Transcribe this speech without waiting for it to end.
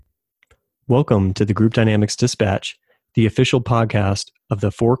Welcome to the Group Dynamics Dispatch, the official podcast of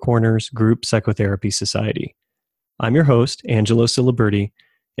the Four Corners Group Psychotherapy Society. I'm your host, Angelo,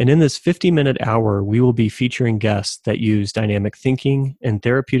 and in this 50-minute hour, we will be featuring guests that use dynamic thinking and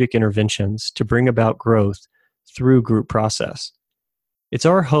therapeutic interventions to bring about growth through group process. It's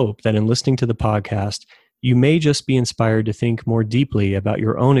our hope that in listening to the podcast, you may just be inspired to think more deeply about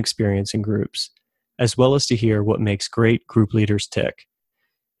your own experience in groups, as well as to hear what makes great group leaders tick.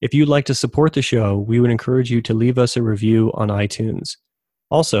 If you'd like to support the show, we would encourage you to leave us a review on iTunes.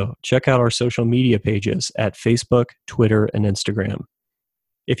 Also, check out our social media pages at Facebook, Twitter, and Instagram.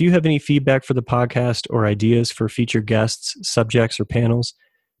 If you have any feedback for the podcast or ideas for featured guests, subjects, or panels,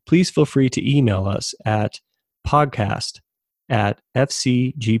 please feel free to email us at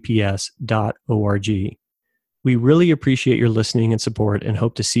podcast@fcgps.org. We really appreciate your listening and support and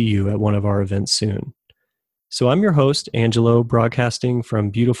hope to see you at one of our events soon. So I'm your host, Angelo, broadcasting from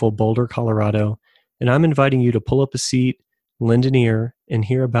beautiful Boulder, Colorado, and I'm inviting you to pull up a seat, lend an ear, and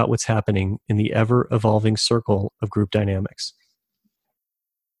hear about what's happening in the ever-evolving circle of group dynamics.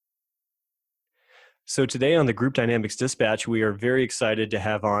 So today on the Group Dynamics Dispatch, we are very excited to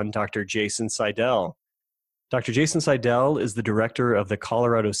have on Dr. Jason Seidel. Dr. Jason Seidel is the director of the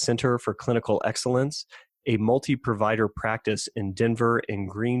Colorado Center for Clinical Excellence, a multi-provider practice in Denver and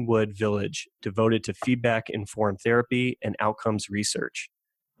Greenwood Village devoted to feedback-informed therapy and outcomes research.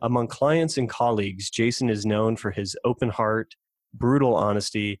 Among clients and colleagues, Jason is known for his open heart, brutal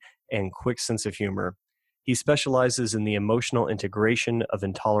honesty, and quick sense of humor. He specializes in the emotional integration of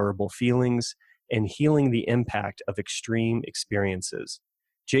intolerable feelings and healing the impact of extreme experiences.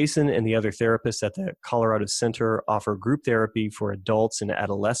 Jason and the other therapists at the Colorado Center offer group therapy for adults and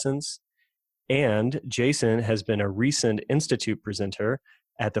adolescents. And Jason has been a recent Institute presenter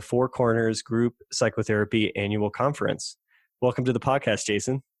at the Four Corners Group Psychotherapy Annual Conference. Welcome to the podcast,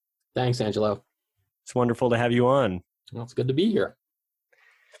 Jason. Thanks, Angelo. It's wonderful to have you on. Well, it's good to be here.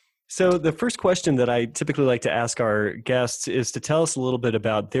 So the first question that I typically like to ask our guests is to tell us a little bit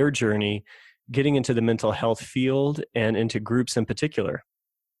about their journey getting into the mental health field and into groups in particular.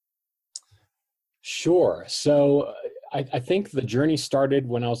 Sure. So I think the journey started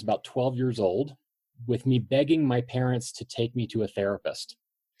when I was about 12 years old with me begging my parents to take me to a therapist.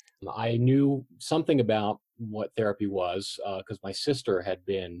 I knew something about what therapy was because my sister had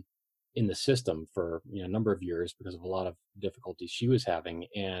been in the system for a number of years because of a lot of difficulties she was having.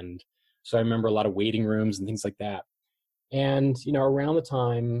 And so I remember a lot of waiting rooms and things like that. And, around the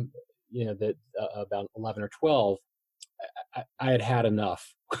time, that about 11 or 12, I had had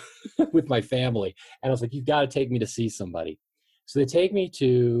enough with my family. And I was like, you've got to take me to see somebody. So they take me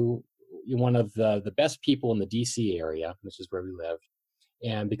to one of the best people in the DC area, which is where we lived.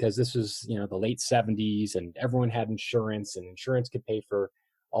 And because this was, the late 70s and everyone had insurance and insurance could pay for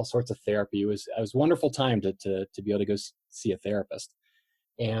all sorts of therapy. It was a wonderful time to be able to go see a therapist.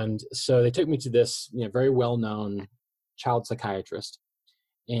 And so they took me to this, very well-known child psychiatrist.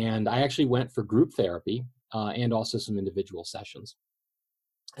 And I actually went for group therapy and also some individual sessions.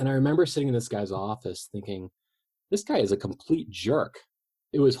 And I remember sitting in this guy's office thinking, this guy is a complete jerk.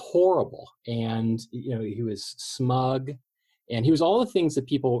 It was horrible. And, he was smug and he was all the things that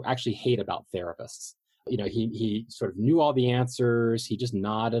people actually hate about therapists. He sort of knew all the answers. He just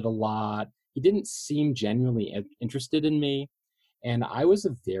nodded a lot. He didn't seem genuinely interested in me. And I was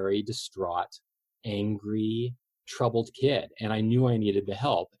a very distraught, angry, troubled kid. And I knew I needed the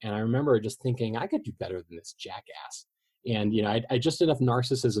help. And I remember just thinking, I could do better than this jackass. And, I just enough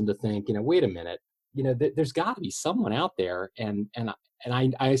narcissism to think, wait a minute, there's got to be someone out there. And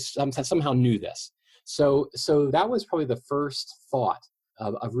I somehow knew this. So that was probably the first thought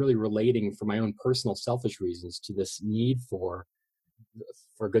of really relating for my own personal selfish reasons to this need for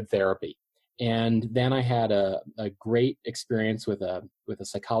good therapy. And then I had a great experience with a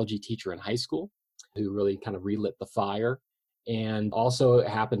psychology teacher in high school who really kind of relit the fire. And also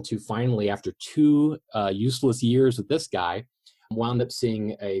happened to finally, after 2 useless years with this guy, wound up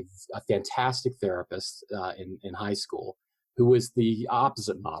seeing a fantastic therapist in high school who was the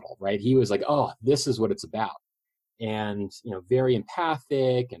opposite model, right? He was like, oh, this is what it's about. And, very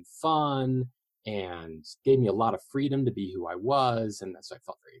empathic and fun and gave me a lot of freedom to be who I was. And so I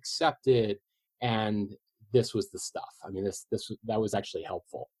felt very accepted. And this was the stuff. I mean, that was actually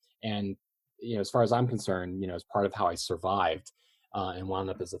helpful. And as far as I'm concerned, as part of how I survived and wound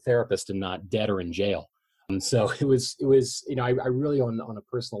up as a therapist and not dead or in jail. So it was, I really on a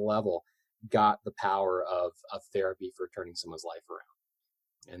personal level got the power of therapy for turning someone's life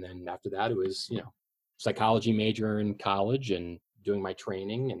around. And then after that, it was, psychology major in college and doing my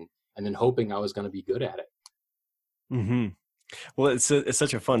training and then hoping I was going to be good at it. Mm-hmm. Well, it's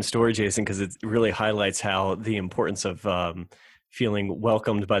such a fun story, Jason, because it really highlights how the importance of feeling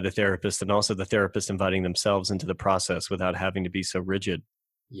welcomed by the therapist, and also the therapist inviting themselves into the process without having to be so rigid.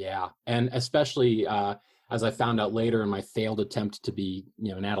 Yeah, and especially as I found out later in my failed attempt to be,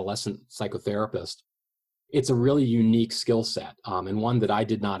 an adolescent psychotherapist, it's a really unique skill set, and one that I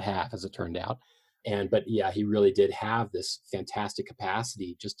did not have, as it turned out. But yeah, he really did have this fantastic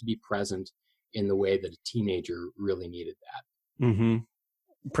capacity just to be present in the way that a teenager really needed that. Hmm.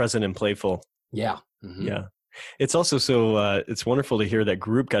 Present and playful. Yeah. Hmm. Yeah. It's also so it's wonderful to hear that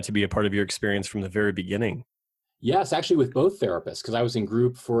group got to be a part of your experience from the very beginning. Yes, actually, with both therapists, because I was in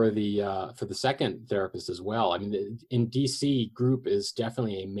group for the second therapist as well. I mean, in DC, group is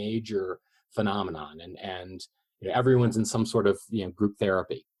definitely a major phenomenon, and everyone's in some sort of group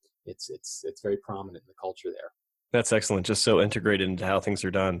therapy. It's very prominent in the culture there. That's excellent. Just so integrated into how things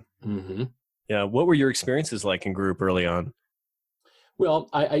are done. Hmm. Yeah. What were your experiences like in group early on? Well,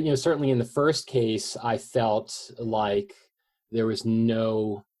 certainly in the first case, I felt like there was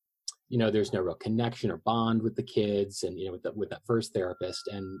no there's no real connection or bond with the kids, and with that first therapist,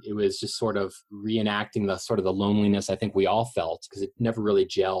 and it was just sort of reenacting the sort of the loneliness I think we all felt, because it never really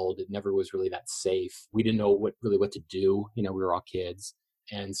gelled. It never was really that safe. We didn't know what to do. We were all kids,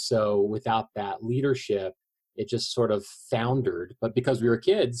 and so without that leadership, it just sort of foundered. But because we were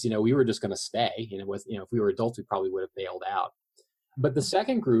kids, we were just going to stay. If we were adults, we probably would have bailed out. But the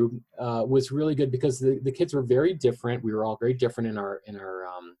second group was really good because the kids were very different. We were all very different in our.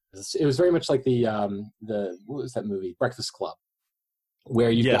 It was very much like the what was that movie, Breakfast Club, where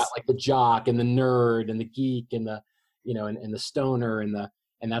you've got Yes. like the jock and the nerd and the geek and the and the stoner and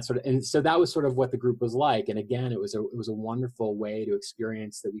that sort of. And so that was sort of what the group was like. And again, it was a wonderful way to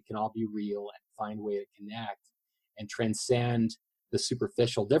experience that we can all be real and find a way to connect and transcend the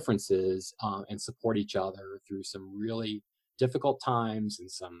superficial differences, and support each other through some really difficult times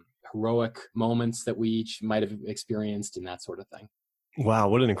and some heroic moments that we each might have experienced and that sort of thing. Wow,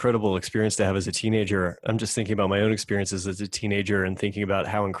 what an incredible experience to have as a teenager. I'm just thinking about my own experiences as a teenager and thinking about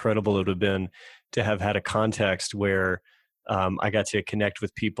how incredible it would have been to have had a context where I got to connect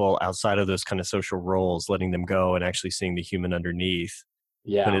with people outside of those kind of social roles, letting them go and actually seeing the human underneath.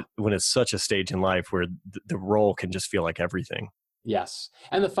 Yeah. When it's such a stage in life where the role can just feel like everything. Yes.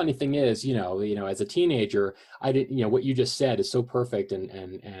 And the funny thing is, as a teenager, I didn't, what you just said is so perfect,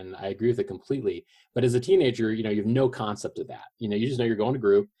 and I agree with it completely. But as a teenager, you have no concept of that. You just know you're going to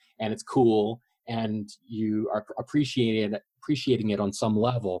group and it's cool and you are appreciating it on some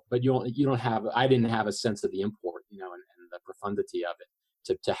level, but you don't have I didn't have a sense of the import, and the profundity of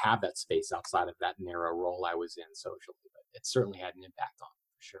it to have that space outside of that narrow role I was in socially. But it certainly had an impact on me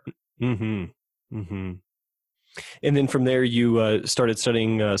for sure. Hmm. Hmm. And then from there, you started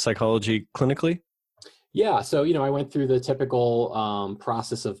studying psychology clinically. Yeah, so I went through the typical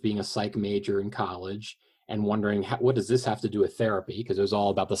process of being a psych major in college and wondering what does this have to do with therapy? Because it was all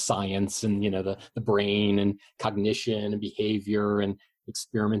about the science and the brain and cognition and behavior and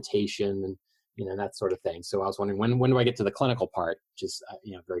experimentation and that sort of thing. So I was wondering when do I get to the clinical part, which is a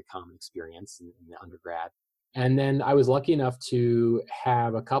very common experience in the undergrad. And then I was lucky enough to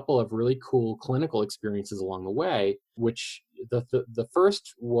have a couple of really cool clinical experiences along the way, which the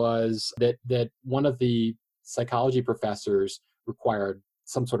first was that one of the psychology professors required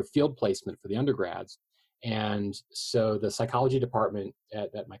some sort of field placement for the undergrads. And so the psychology department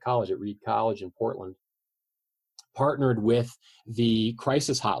at my college, at Reed College in Portland, partnered with the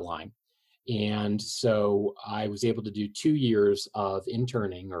crisis hotline. And so I was able to do 2 years of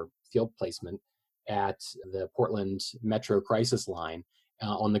interning or field placement at the Portland Metro Crisis Line,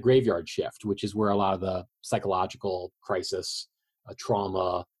 on the graveyard shift, which is where a lot of the psychological crisis,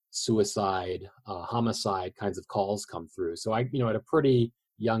 trauma, suicide, homicide kinds of calls come through. So at a pretty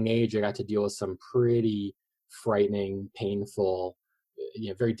young age, I got to deal with some pretty frightening, painful,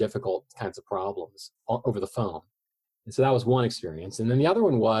 very difficult kinds of problems over the phone. And so that was one experience. And then the other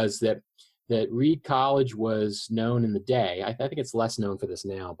one was that Reed College was known in the day. I think it's less known for this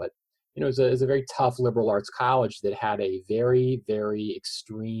now, but it was a very tough liberal arts college that had a very, very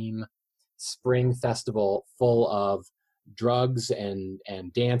extreme spring festival full of drugs and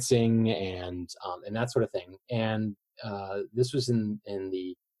dancing and that sort of thing. And this was in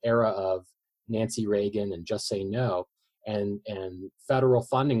the era of Nancy Reagan and Just Say No, and federal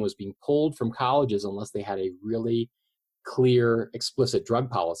funding was being pulled from colleges unless they had a really clear, explicit drug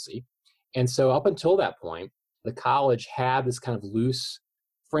policy. And so up until that point, the college had this kind of loose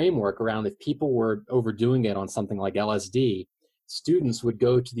framework around if people were overdoing it on something like LSD, students would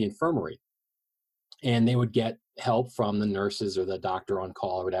go to the infirmary and they would get help from the nurses or the doctor on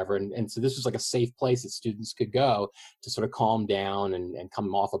call or whatever. And so this was like a safe place that students could go to sort of calm down and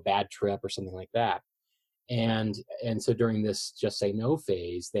come off a bad trip or something like that. And and so during this just say no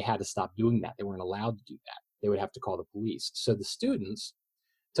phase, they had to stop doing that. They weren't allowed to do that. They would have to call the police. So the students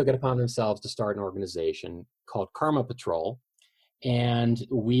took it upon themselves to start an organization called Karma Patrol. And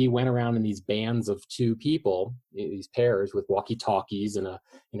we went around in these bands of two people, these pairs with walkie-talkies and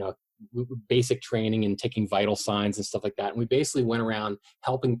basic training and taking vital signs and stuff like that. And we basically went around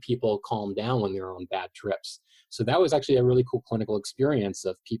helping people calm down when they were on bad trips. So that was actually a really cool clinical experience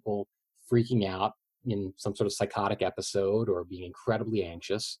of people freaking out in some sort of psychotic episode or being incredibly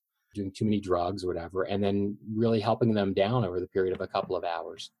anxious, doing too many drugs or whatever, and then really helping them down over the period of a couple of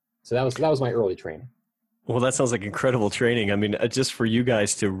hours. So that was my early training. Well, that sounds like incredible training. I mean, just for you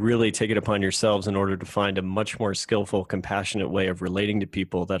guys to really take it upon yourselves in order to find a much more skillful, compassionate way of relating to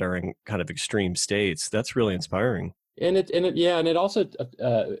people that are in kind of extreme states, that's really inspiring. And it also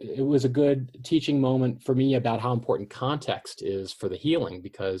it was a good teaching moment for me about how important context is for the healing,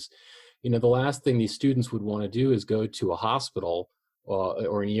 because the last thing these students would want to do is go to a hospital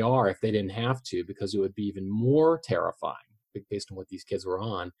or an ER if they didn't have to, because it would be even more terrifying based on what these kids were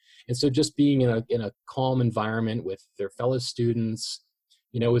on. And so just being in a calm environment with their fellow students,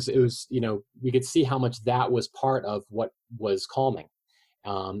 it was we could see how much that was part of what was calming.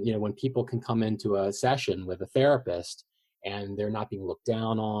 When people can come into a session with a therapist and they're not being looked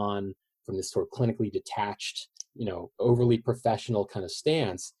down on from this sort of clinically detached, overly professional kind of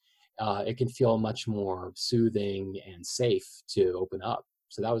stance, it can feel much more soothing and safe to open up.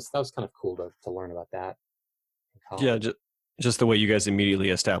 So that was kind of cool to learn about that in Yeah, college. just the way you guys immediately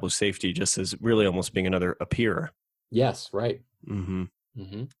established safety, just as really almost being a peer. Yes, right. Mm-hmm.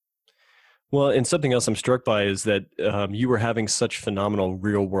 Hmm. Well, and something else I'm struck by is that you were having such phenomenal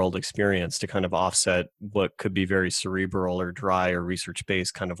real world experience to kind of offset what could be very cerebral or dry or research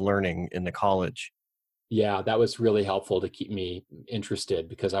based kind of learning in the college. Yeah, that was really helpful to keep me interested,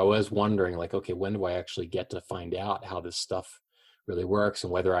 because I was wondering, like, okay, when do I actually get to find out how this stuff really works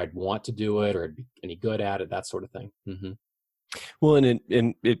and whether I'd want to do it or I'd be any good at it, that sort of thing. Hmm. Well, and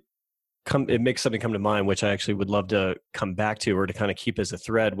it makes something come to mind, which I actually would love to come back to or to kind of keep as a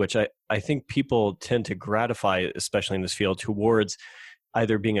thread, which I think people tend to gratify, especially in this field, towards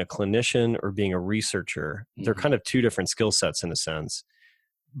either being a clinician or being a researcher. They're Hmm. kind of two different skill sets in a sense.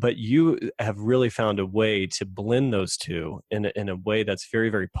 But you have really found a way to blend those two in a way that's very,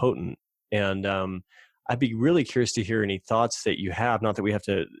 very potent. And I'd be really curious to hear any thoughts that you have. Not that we have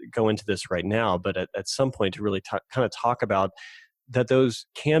to go into this right now, but at some point to really kind of talk about that those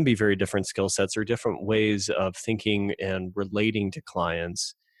can be very different skill sets or different ways of thinking and relating to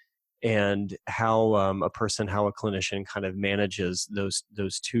clients, and how how a clinician kind of manages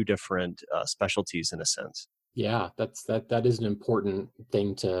those two different specialties in a sense. Yeah, that is an important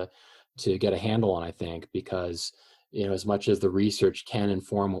thing to get a handle on, I think, because as much as the research can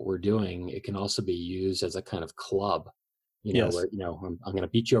inform what we're doing, it can also be used as a kind of club, Yes. where I'm going to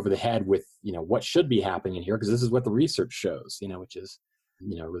beat you over the head with what should be happening in here because this is what the research shows, which is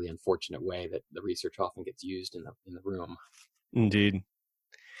a really unfortunate way that the research often gets used in the room. Indeed.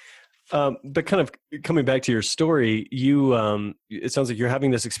 But kind of coming back to your story, it sounds like you're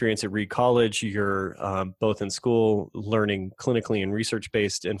having this experience at Reed College. You're both in school learning clinically and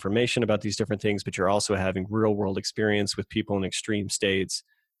research-based information about these different things, but you're also having real-world experience with people in extreme states,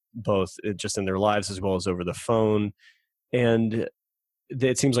 both just in their lives as well as over the phone. And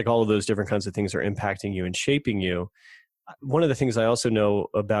it seems like all of those different kinds of things are impacting you and shaping you. One of the things I also know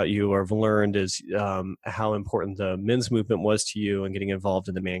about you or have learned is how important the men's movement was to you and getting involved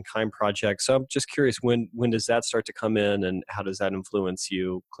in the Mankind Project. So I'm just curious, when does that start to come in, and how does that influence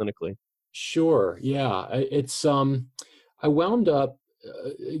you clinically? Sure. Yeah. It's I wound up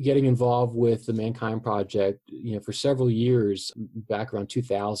getting involved with the Mankind Project, for several years back around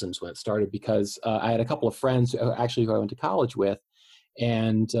 2000s when it started, because I had a couple of friends who I went to college with,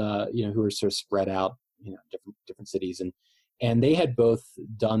 and who were sort of spread out, different cities, and they had both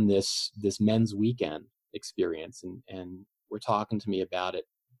done this men's weekend experience, and were talking to me about it,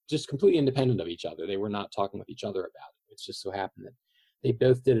 just completely independent of each other. They were not talking with each other about it. It's just so happened that they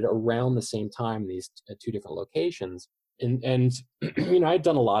both did it around the same time in these two different locations. And I'd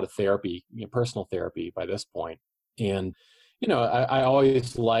done a lot of therapy, personal therapy by this point, and I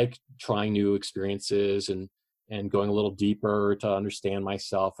always liked trying new experiences and going a little deeper to understand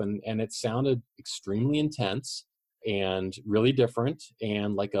myself, and it sounded extremely intense and really different,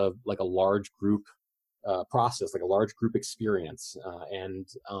 and like a large group process, like a large group experience, and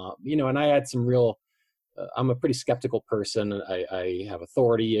I had some real I'm a pretty skeptical person. I have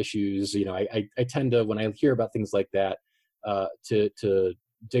authority issues. I tend to, when I hear about things like that, to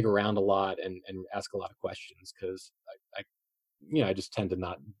dig around a lot and ask a lot of questions, because I just tend to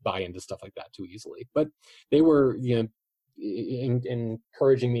not buy into stuff like that too easily. But they were,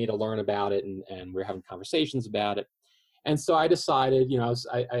 encouraging me to learn about it, and we're having conversations about it. And so I decided,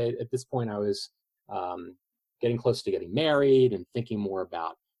 at this point I was getting close to getting married and thinking more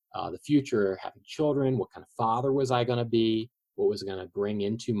about the future, having children. What kind of father was I going to be? What was I going to bring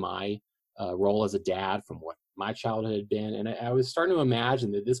into my role as a dad from what my childhood had been? And I was starting to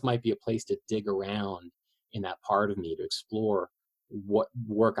imagine that this might be a place to dig around in that part of me, to explore what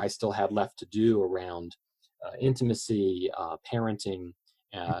work I still had left to do around intimacy, parenting,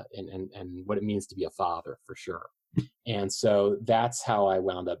 and what it means to be a father, for sure. And so that's how I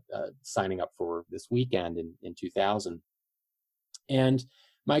wound up signing up for this weekend in 2000. And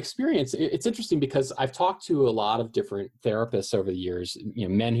my experience, it's interesting because I've talked to a lot of different therapists over the years,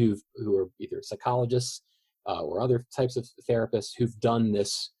 men who are either psychologists or other types of therapists who've done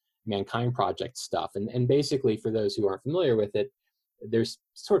this Mankind Project stuff. And basically, for those who aren't familiar with it, there's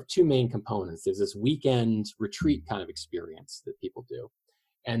sort of two main components. There's this weekend retreat kind of experience that people do.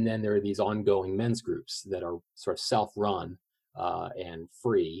 And then there are these ongoing men's groups that are sort of self-run and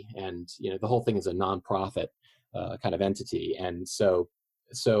free. And, the whole thing is a nonprofit kind of entity. And so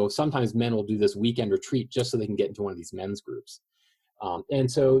sometimes men will do this weekend retreat just so they can get into one of these men's groups. And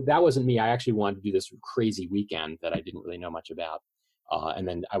so that wasn't me. I actually wanted to do this crazy weekend that I didn't really know much about. And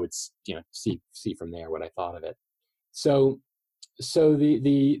then I would, see from there what I thought of it. So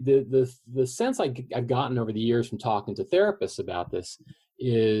the sense I've gotten over the years from talking to therapists about this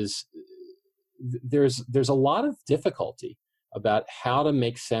is there's a lot of difficulty about how to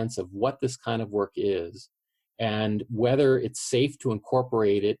make sense of what this kind of work is, and whether it's safe to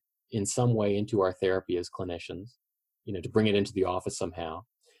incorporate it in some way into our therapy as clinicians, to bring it into the office somehow,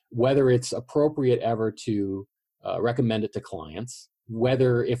 whether it's appropriate ever to recommend it to clients,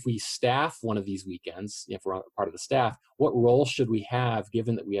 whether, if we staff one of these weekends, if we're part of the staff, what role should we have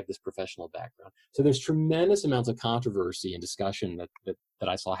given that we have this professional background? So there's tremendous amounts of controversy and discussion that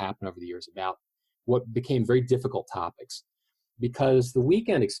I saw happen over the years about what became very difficult topics, because the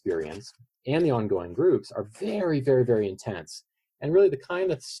weekend experience and the ongoing groups are very, very, very intense, and really the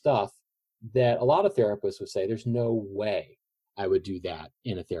kind of stuff that a lot of therapists would say, there's no way I would do that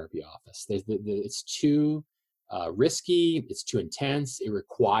in a therapy office. It's too risky, it's too intense, it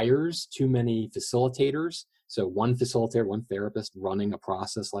requires too many facilitators. So one facilitator, one therapist running a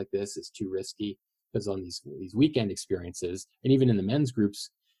process like this is too risky, because on these weekend experiences, and even in the men's groups,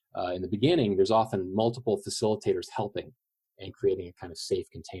 in the beginning, there's often multiple facilitators helping and creating a kind of safe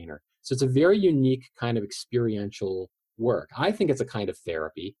container. So it's a very unique kind of experiential work. I think it's a kind of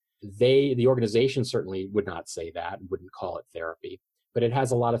therapy. The organization certainly would not say that, wouldn't call it therapy, but it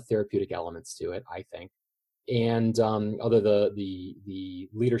has a lot of therapeutic elements to it, I think. And although the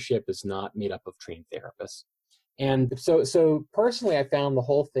leadership is not made up of trained therapists. And so personally, I found the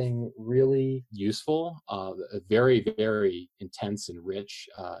whole thing really useful, very, very intense and rich,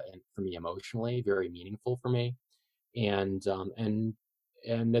 and for me emotionally, very meaningful for me. And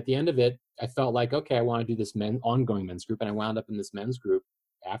at the end of it, I felt like, okay, I want to do this ongoing men's group, and I wound up in this men's group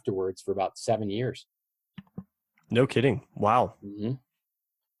afterwards for about 7 years. No kidding! Wow. Mm-hmm.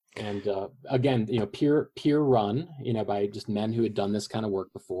 And again, peer run, by just men who had done this kind of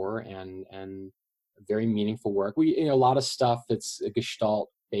work before, and very meaningful work. We, a lot of stuff that's Gestalt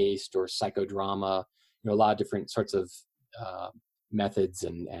based or psychodrama, a lot of different sorts of methods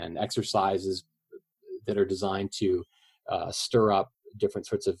and exercises that are designed to stir up different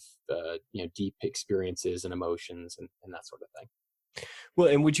sorts of deep experiences and emotions and that sort of thing. Well,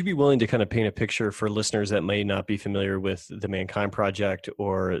 and would you be willing to kind of paint a picture for listeners that may not be familiar with the Mankind Project,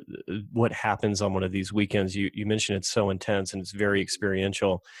 or what happens on one of these weekends? You mentioned it's so intense and it's very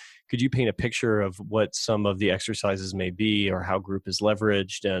experiential. Could you paint a picture of what some of the exercises may be, or how group is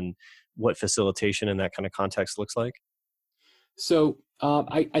leveraged, and what facilitation in that kind of context looks like? So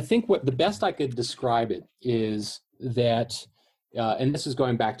I think what the best I could describe it is that, and this is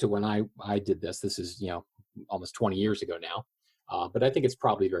going back to when I did this. This is almost 20 years ago now. But I think it's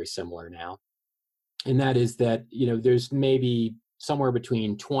probably very similar now. And that is that, there's maybe somewhere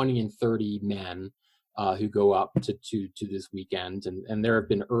between 20 and 30 men who go up to this weekend. And there have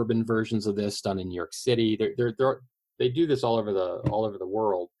been urban versions of this done in New York City. They do this all over the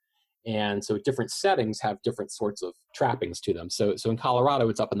world. And so different settings have different sorts of trappings to them. So in Colorado,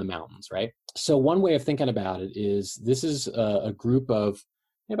 it's up in the mountains, right? So one way of thinking about it is, this is a group of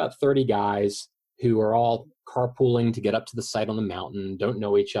about 30 guys who are all carpooling to get up to the site on the mountain, don't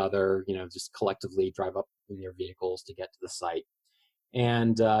know each other, just collectively drive up in their vehicles to get to the site.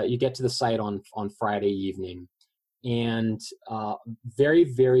 And you get to the site on Friday evening, and very,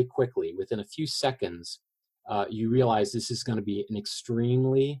 very quickly, within a few seconds, you realize this is going to be an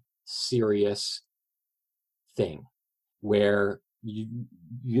extremely serious thing where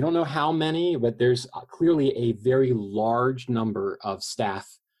you don't know how many, but there's clearly a very large number of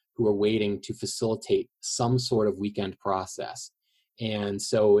staff who are waiting to facilitate some sort of weekend process. And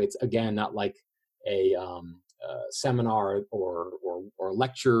so it's, again, not like a seminar or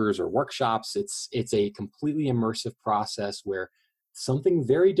lectures or workshops. It's a completely immersive process where something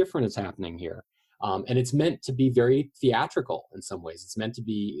very different is happening here. And it's meant to be very theatrical in some ways. It's meant to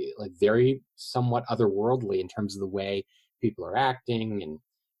be like very somewhat otherworldly in terms of the way people are acting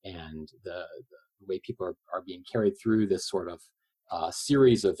and the way people are being carried through this sort of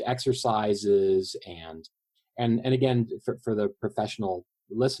series of exercises. And again, for the professional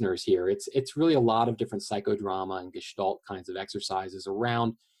listeners here, it's really a lot of different psychodrama and gestalt kinds of exercises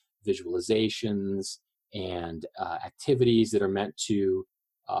around visualizations and activities that are meant to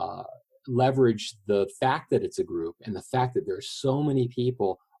leverage the fact that it's a group and the fact that there's so many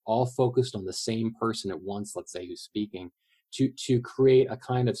people all focused on the same person at once, let's say, who's speaking, to create a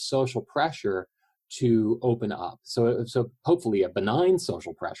kind of social pressure to open up. So hopefully a benign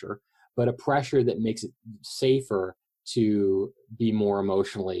social pressure, but a pressure that makes it safer to be more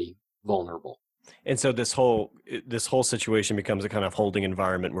emotionally vulnerable. And so this whole situation becomes a kind of holding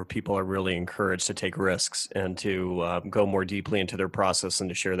environment where people are really encouraged to take risks and to go more deeply into their process and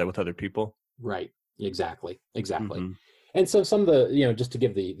to share that with other people. Right. Exactly. Mm-hmm. And so some of the, just to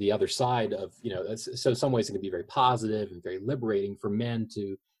give the other side of, so in some ways it can be very positive and very liberating for men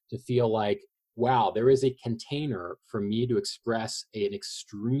to feel like, wow, there is a container for me to express an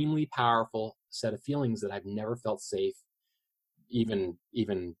extremely powerful set of feelings that I've never felt safe even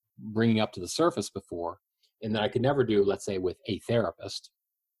bringing up to the surface before, and that I could never do, let's say, with a therapist.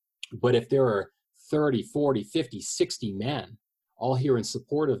 But if there are 30, 40, 50, 60 men all here in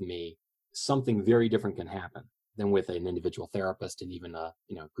support of me, something very different can happen than with an individual therapist and even a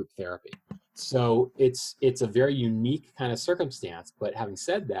group therapy. So it's a very unique kind of circumstance. But having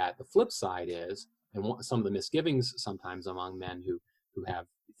said that, the flip side is, and some of the misgivings sometimes among men who have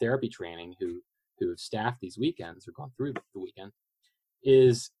therapy training, who have staffed these weekends or gone through the weekend,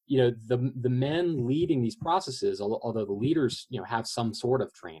 is the men leading these processes, although the leaders have some sort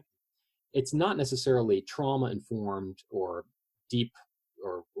of training, it's not necessarily trauma informed or deep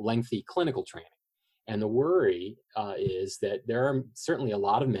or lengthy clinical training. And the worry is that there are certainly a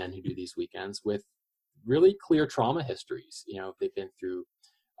lot of men who do these weekends with really clear trauma histories. They've been through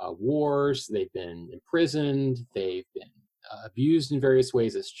wars, they've been imprisoned, they've been abused in various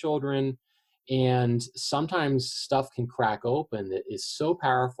ways as children. And sometimes stuff can crack open that is so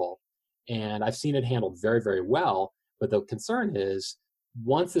powerful. And I've seen it handled very, very well. But the concern is,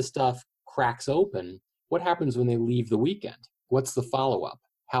 once this stuff cracks open, what happens when they leave the weekend? What's the follow-up?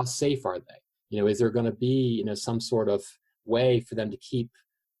 How safe are they? Is there going to be, some sort of way for them to keep,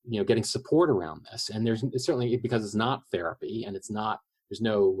 getting support around this? And there's certainly, because it's not therapy and there's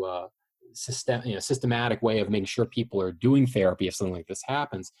no systematic way of making sure people are doing therapy if something like this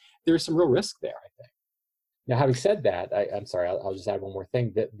happens, there's some real risk there, I think. Now, having said that, I'm sorry, I'll just add one more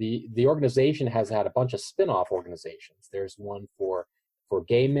thing. That the organization has had a bunch of spin-off organizations. There's one for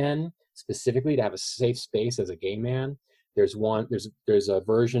gay men, specifically to have a safe space as a gay man. There's a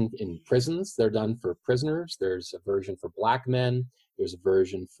version in prisons. They're done for prisoners. There's a version for Black men. There's a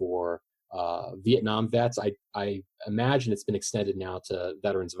version for Vietnam vets. I imagine it's been extended now to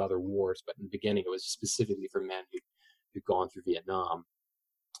veterans of other wars, but in the beginning it was specifically for men who've gone through Vietnam.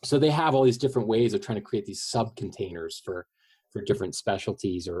 So they have all these different ways of trying to create these sub-containers for different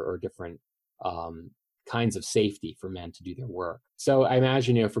specialties or different kinds of safety for men to do their work. So I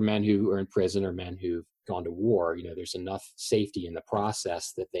imagine, for men who are in prison or men who've gone to war, there's enough safety in the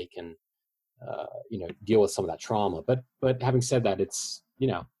process that they can, deal with some of that trauma. But having said that, it's,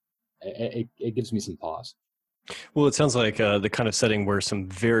 it gives me some pause. Well, it sounds like the kind of setting where some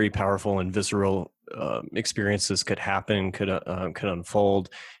very powerful and visceral experiences could happen, could unfold.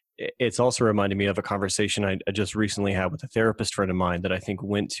 It's also reminded me of a conversation I just recently had with a therapist friend of mine that I think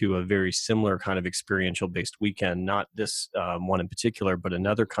went to a very similar kind of experiential-based weekend, not this one in particular, but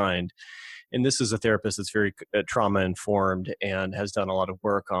another kind. And this is a therapist that's very trauma-informed and has done a lot of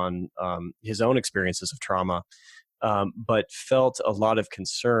work on his own experiences of trauma. but felt a lot of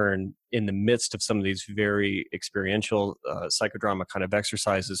concern in the midst of some of these very experiential psychodrama kind of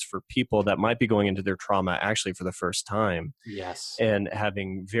exercises for people that might be going into their trauma actually for the first time Yes. and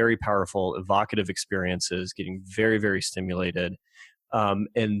having very powerful evocative experiences, getting very, very stimulated,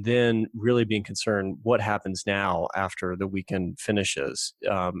 and then really being concerned what happens now after the weekend finishes.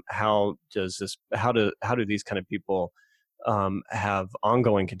 How do these kind of people have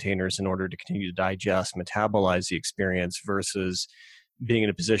ongoing containers in order to continue to digest, metabolize the experience versus being in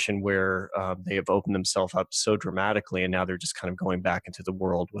a position where they have opened themselves up so dramatically and now they're just kind of going back into the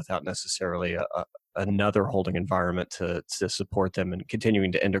world without necessarily another holding environment to support them and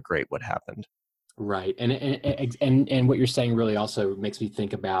continuing to integrate what happened. Right. And what you're saying really also makes me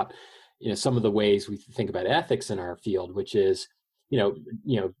think about, some of the ways we think about ethics in our field, which is,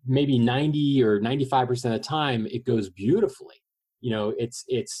 maybe 90 or 95% of the time it goes beautifully.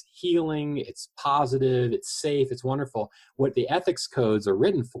 It's healing, it's positive, it's safe, it's wonderful. What the ethics codes are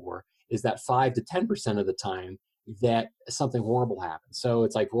written for is that 5 to 10% of the time that something horrible happens. So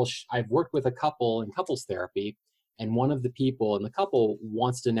it's like, well, I've worked with a couple in couples therapy, and one of the people in the couple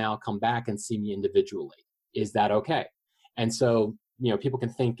wants to now come back and see me individually. Is that okay? And so, people can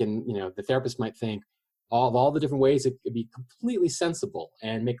think, and, the therapist might think of all the different ways it could be completely sensible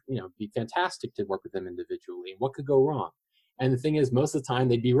and be fantastic to work with them individually. And what could go wrong? And the thing is, most of the time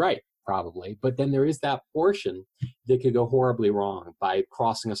they'd be right, probably. But then there is that portion that could go horribly wrong by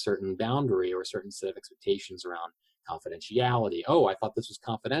crossing a certain boundary or a certain set of expectations around confidentiality. Oh, I thought this was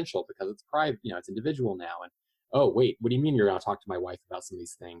confidential because it's private, it's individual now. And oh, wait, what do you mean you're going to talk to my wife about some of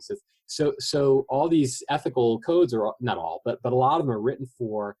these things? So all these ethical codes are not all, but a lot of them are written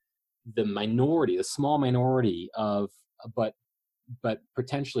for the minority, the small minority of, but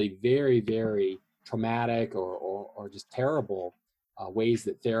potentially very, very traumatic or just terrible ways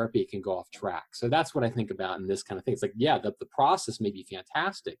that therapy can go off track. So that's what I think about in this kind of thing. It's like, yeah, the process may be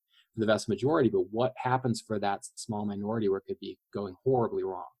fantastic for the vast majority, but what happens for that small minority where it could be going horribly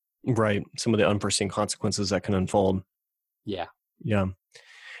wrong? Right. Some of the unforeseen consequences that can unfold. Yeah. Yeah.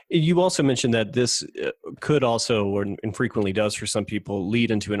 You also mentioned that this could also, or infrequently does for some people, lead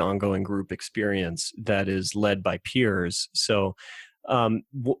into an ongoing group experience that is led by peers. So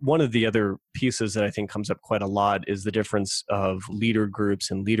one of the other pieces that I think comes up quite a lot is the difference of leader groups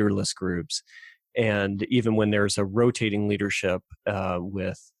and leaderless groups. And even when there's a rotating leadership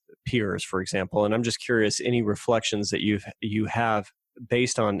with peers, for example, and I'm just curious, any reflections that you have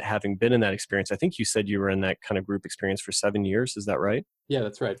based on having been in that experience. I think you said you were in that kind of group experience for 7 years. Is that right? Yeah,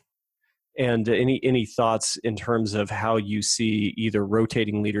 that's right. And any thoughts in terms of how you see either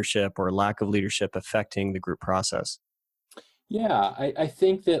rotating leadership or lack of leadership affecting the group process? Yeah, I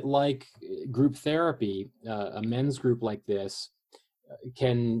think that like group therapy, a men's group like this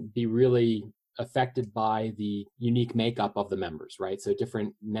can be really affected by the unique makeup of the members, right? So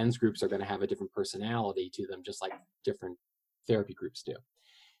different men's groups are going to have a different personality to them, just like different therapy groups do.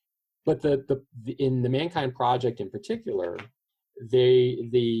 But in the Mankind Project in particular,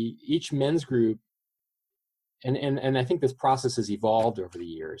 each men's group, and I think this process has evolved over the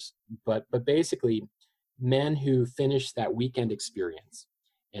years, but basically men who finish that weekend experience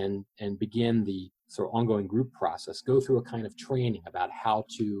and begin the sort of ongoing group process go through a kind of training about how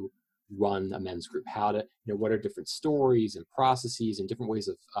to run a men's group, how to, what are different stories and processes and different ways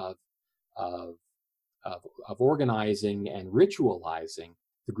of, of organizing and ritualizing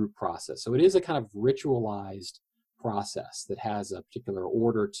the group process. So it is a kind of ritualized process that has a particular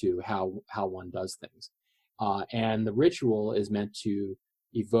order to how one does things. And the ritual is meant to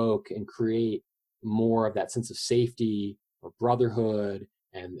evoke and create more of that sense of safety or brotherhood,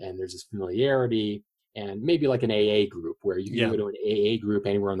 and there's this familiarity, and maybe like an AA group where you can Yeah. go to an AA group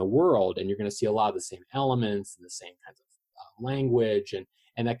anywhere in the world and you're going to see a lot of the same elements and the same kinds of language,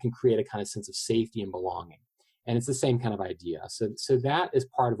 and that can create a kind of sense of safety and belonging. And it's the same kind of idea. So that is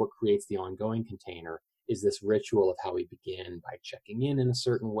part of what creates the ongoing container, is this ritual of how we begin by checking in a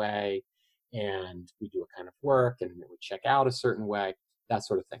certain way, and we do a kind of work, and we check out a certain way, that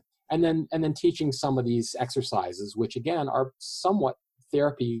sort of thing. And then teaching some of these exercises, which again are somewhat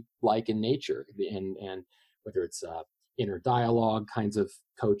therapy-like in nature, and whether it's inner dialogue kinds of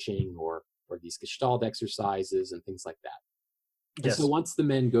coaching or these Gestalt exercises and things like that. And so Yes. once the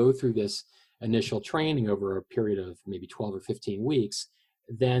men go through this initial training over a period of maybe 12 or 15 weeks,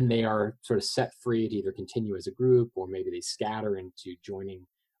 then they are sort of set free to either continue as a group, or maybe they scatter into joining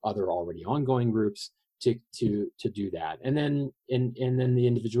other already ongoing groups to do that. And then then the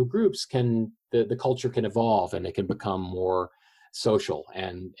individual groups the culture can evolve, and it can become more social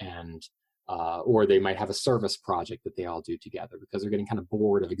and or they might have a service project that they all do together because they're getting kind of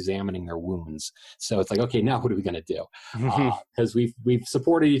bored of examining their wounds. So it's like, okay, now what are we going to do? Because we've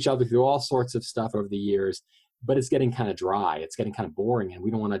supported each other through all sorts of stuff over the years, but it's getting kind of dry. It's getting kind of boring, and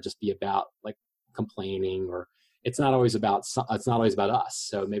we don't want to just be about like complaining, or it's not always about us.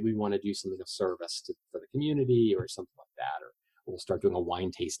 So maybe we want to do something of service for the community or something like that, or we'll start doing a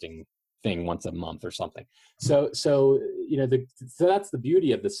wine tasting thing once a month or something. So that's the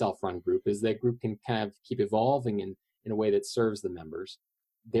beauty of the self-run group, is that group can kind of keep evolving in a way that serves the members.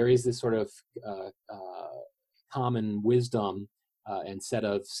 There is this sort of common wisdom and set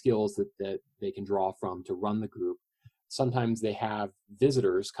of skills that they can draw from to run the group. Sometimes they have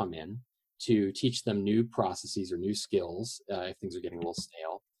visitors come in to teach them new processes or new skills if things are getting a little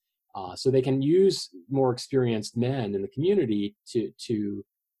stale. So they can use more experienced men in the community to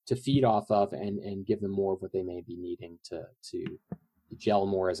feed off of and give them more of what they may be needing to gel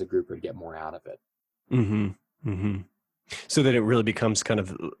more as a group or to get more out of it. Mm-hmm. Mm-hmm. So that it really becomes kind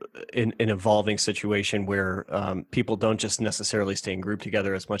of an evolving situation where people don't just necessarily stay in group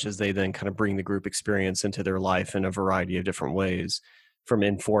together as much as they then kind of bring the group experience into their life in a variety of different ways, from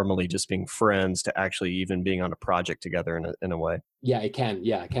informally just being friends to actually even being on a project together in a way. Yeah, it can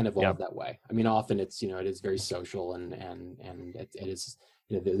evolve that way. I mean, often it is very social and it is,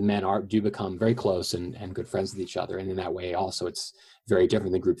 the men do become very close and good friends with each other. And in that way also it's very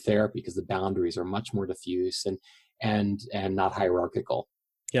different than group therapy because the boundaries are much more diffuse and not hierarchical.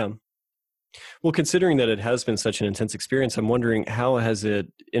 Yeah. Well, considering that it has been such an intense experience, I'm wondering, how has it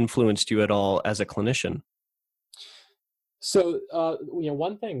influenced you at all as a clinician? So,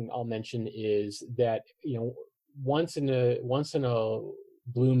 one thing I'll mention is that, once in a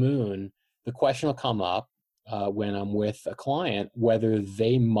blue moon, the question will come up when I'm with a client, whether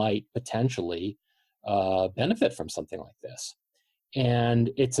they might potentially benefit from something like this.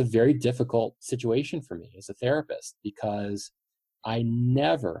 And it's a very difficult situation for me as a therapist because I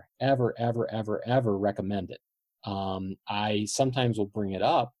never, ever, ever, ever, ever recommend it. I sometimes will bring it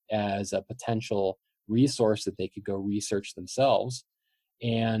up as a potential resource that they could go research themselves.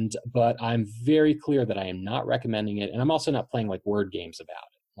 But I'm very clear that I am not recommending it. And I'm also not playing like word games about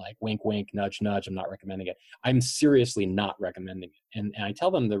it, like wink, wink, nudge, nudge. I'm not recommending it. I'm seriously not recommending it. And I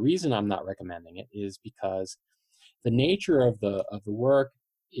tell them the reason I'm not recommending it is because the nature of the work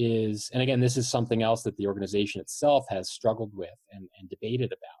is, and again, this is something else that the organization itself has struggled with and debated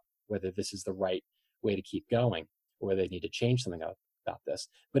about, whether this is the right way to keep going or whether they need to change something about this.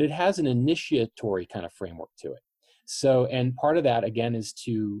 But it has an initiatory kind of framework to it. So, and part of that again is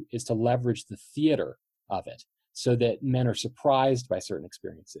to leverage the theater of it so that men are surprised by certain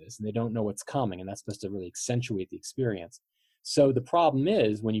experiences and they don't know what's coming, and that's supposed to really accentuate the experience. So the problem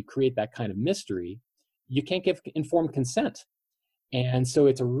is when you create that kind of mystery, you can't give informed consent. And so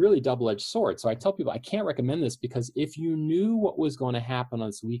it's a really double-edged sword. So I tell people I can't recommend this because if you knew what was going to happen on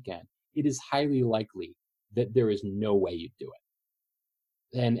this weekend, it is highly likely that there is no way you'd do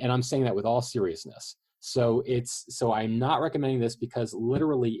it. And I'm saying that with all seriousness. So I'm not recommending this because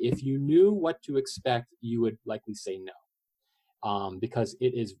literally if you knew what to expect, you would likely say no. Because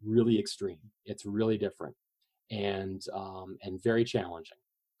it is really extreme. It's really different and very challenging.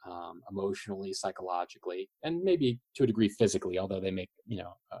 Emotionally, psychologically, and maybe to a degree physically, although they make,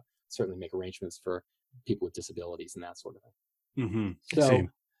 certainly make arrangements for people with disabilities and that sort of thing. Mm-hmm.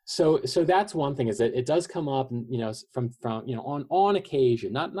 So that's one thing, is that it does come up, from on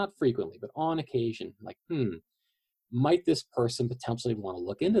occasion, not frequently, but on occasion, like, might this person potentially want to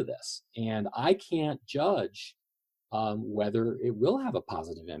look into this? And I can't judge whether it will have a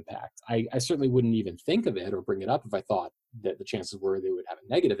positive impact. I certainly wouldn't even think of it or bring it up if I thought that the chances were they would have a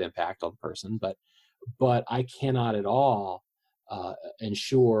negative impact on the person, but I cannot at all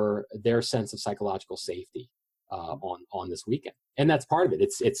ensure their sense of psychological safety on this weekend. And that's part of it.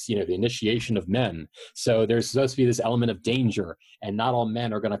 It's the initiation of men. So there's supposed to be this element of danger, and not all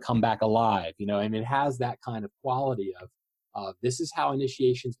men are going to come back alive. And it has that kind of quality of this is how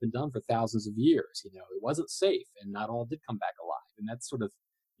initiation's been done for thousands of years. It wasn't safe, and not all did come back alive, and that's sort of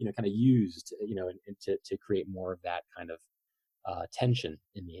kind of used to create more of that kind of tension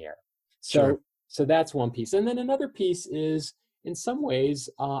in the air. So that's one piece, and then another piece is, in some ways,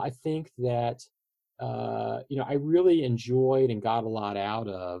 I think that I really enjoyed and got a lot out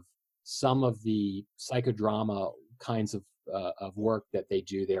of some of the psychodrama kinds of work that they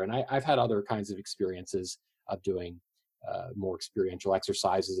do there, and I've had other kinds of experiences of doing more experiential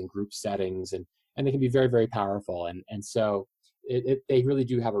exercises in group settings, and they can be very, very powerful. And so they really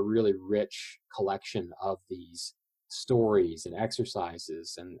do have a really rich collection of these stories and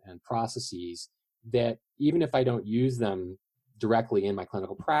exercises and processes that, even if I don't use them directly in my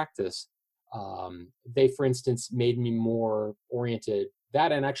clinical practice, They, for instance, made me more oriented.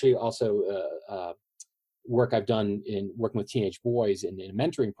 That, and actually also work I've done in working with teenage boys in a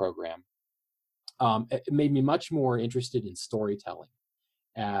mentoring program, it made me much more interested in storytelling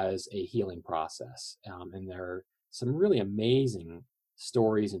as a healing process. And there are some really amazing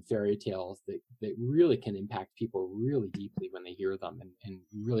stories and fairy tales that really can impact people really deeply when they hear them, and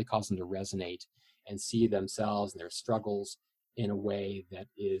really cause them to resonate and see themselves and their struggles in a way that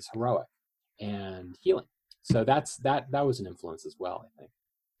is heroic and healing. So that was an influence as well, I think.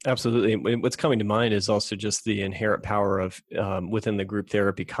 Absolutely. And what's coming to mind is also just the inherent power of within the group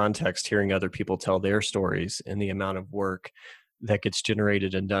therapy context, hearing other people tell their stories and the amount of work that gets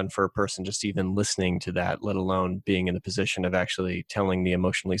generated and done for a person just even listening to that, let alone being in the position of actually telling the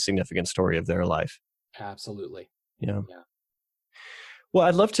emotionally significant story of their life. Absolutely. Yeah. Yeah. Well,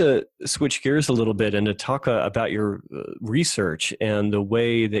 I'd love to switch gears a little bit and to talk about your research and the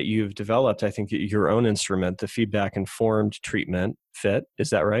way that you've developed, I think, your own instrument, the feedback informed treatment, FIT. Is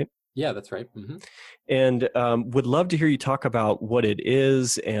that right? Yeah, that's right. And would love to hear you talk about what it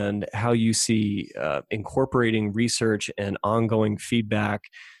is and how you see incorporating research and ongoing feedback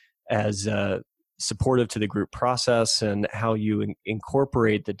as supportive to the group process, and how you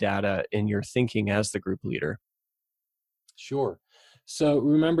incorporate the data in your thinking as the group leader. Sure. So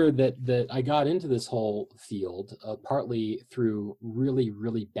remember that I got into this whole field partly through really,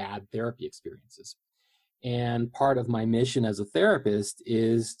 really bad therapy experiences. And part of my mission as a therapist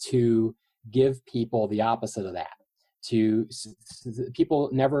is to give people the opposite of that. People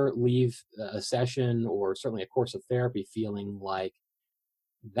never leave a session or certainly a course of therapy feeling like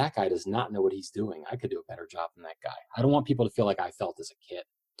that guy does not know what he's doing. I could do a better job than that guy. I don't want people to feel like I felt as a kid.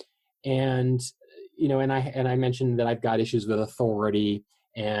 And and I mentioned that I've got issues with authority,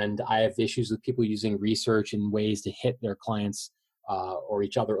 and I have issues with people using research in ways to hit their clients or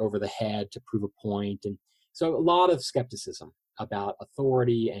each other over the head to prove a point. And so a lot of skepticism about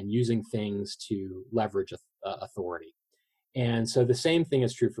authority and using things to leverage authority. And so the same thing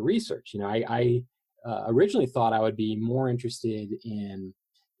is true for research. I originally thought I would be more interested in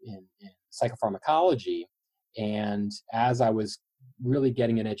psychopharmacology, and as I was really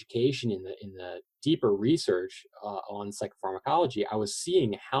getting an education in the deeper research on psychopharmacology, I was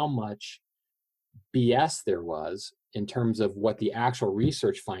seeing how much BS there was in terms of what the actual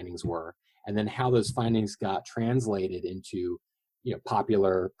research findings were, and then how those findings got translated into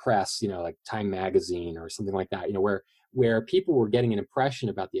popular press, like Time Magazine or something like that, where people were getting an impression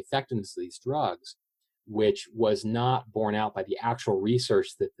about the effectiveness of these drugs, which was not borne out by the actual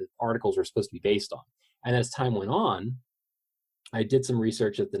research that the articles were supposed to be based on. And as time went on, I did some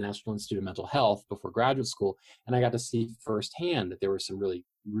research at the National Institute of Mental Health before graduate school, and I got to see firsthand that there was some really,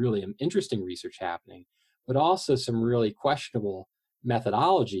 really interesting research happening, but also some really questionable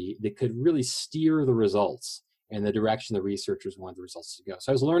methodology that could really steer the results in the direction the researchers wanted the results to go.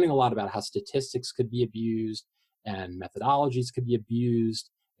 So I was learning a lot about how statistics could be abused and methodologies could be abused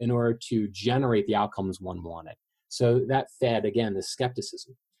in order to generate the outcomes one wanted. So that fed, again, the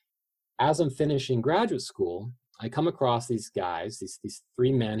skepticism. As I'm finishing graduate school, I come across these guys, these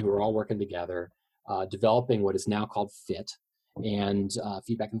three men who are all working together, developing what is now called FIT, and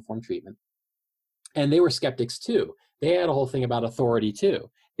feedback informed treatment. And they were skeptics too. They had a whole thing about authority too.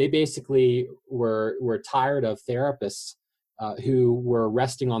 They basically were tired of therapists who were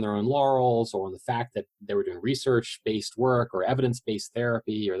resting on their own laurels, or on the fact that they were doing research-based work or evidence-based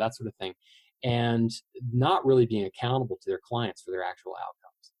therapy or that sort of thing, and not really being accountable to their clients for their actual outcomes.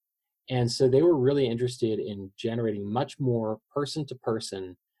 And so they were really interested in generating much more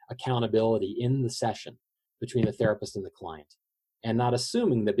person-to-person accountability in the session between the therapist and the client, and not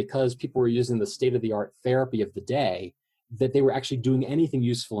assuming that because people were using the state-of-the-art therapy of the day, that they were actually doing anything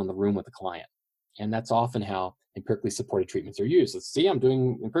useful in the room with the client. And that's often how empirically supported treatments are used. Let's see, I'm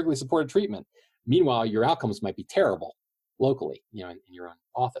doing empirically supported treatment. Meanwhile, your outcomes might be terrible locally, in your own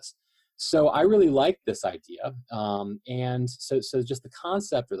office. So I really liked this idea. And so just the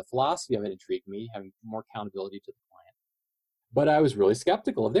concept or the philosophy of it intrigued me, having more accountability to the client. But I was really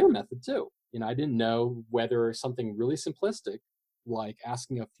skeptical of their method too. I didn't know whether something really simplistic, like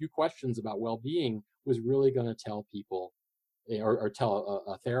asking a few questions about well-being, was really going to tell people or tell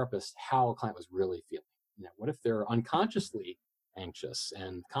a therapist how a client was really feeling. What if they're unconsciously anxious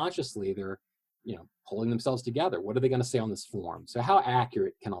and consciously they're pulling themselves together? What are they going to say on this form? So how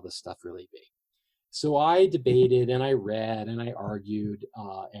accurate can all this stuff really be? So I debated and I read and I argued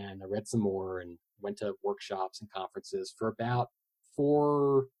and I read some more and went to workshops and conferences for about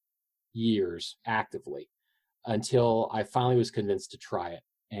 4 years actively, until I finally was convinced to try it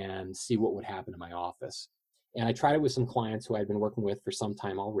and see what would happen in my office. And I tried it with some clients who I'd been working with for some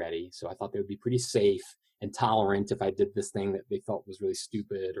time already. So I thought they would be pretty safe and tolerant if I did this thing that they felt was really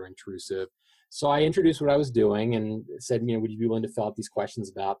stupid or intrusive. So I introduced what I was doing and said, would you be willing to fill out these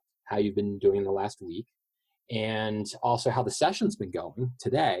questions about how you've been doing in the last week, and also how the session's been going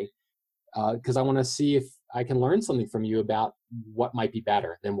today, because I want to see if I can learn something from you about what might be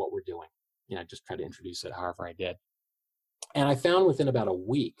better than what we're doing. Just try to introduce it however I did. And I found within about a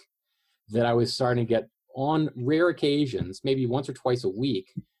week that I was starting to get, on rare occasions, maybe once or twice a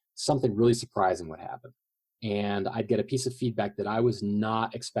week, something really surprising would happen. And I'd get a piece of feedback that I was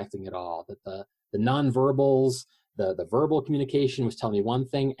not expecting at all, that the nonverbals, the verbal communication was telling me one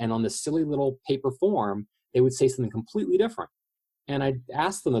thing, and on this silly little paper form, they would say something completely different. And I'd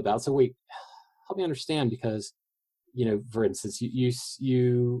ask them about, so wait, help me understand, because, for instance,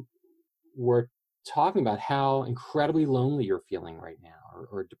 you were talking about how incredibly lonely you're feeling right now,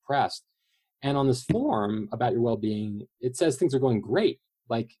 or depressed. And on this form about your well-being, it says things are going great.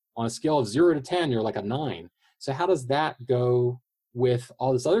 Like on a scale of 0 to 10, you're like a 9. So how does that go with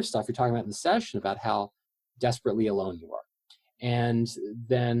all this other stuff you're talking about in the session about how desperately alone you are? And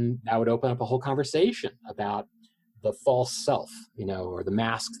then that would open up a whole conversation about the false self, or the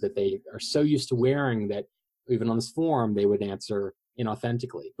masks that they are so used to wearing that even on this form, they would answer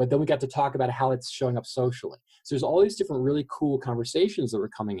inauthentically. But then we got to talk about how it's showing up socially. So there's all these different really cool conversations that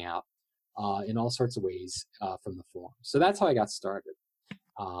were coming out in all sorts of ways from the forum. So that's how I got started.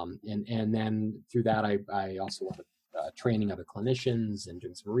 And then through that, I also wanted training other clinicians and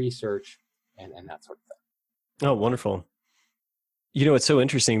doing some research and that sort of thing. Oh, wonderful. It's so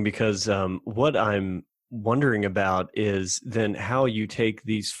interesting because what I'm wondering about is then how you take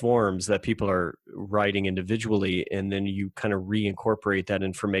these forms that people are writing individually, and then you kind of reincorporate that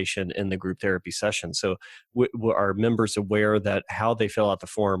information in the group therapy session. So are members aware that how they fill out the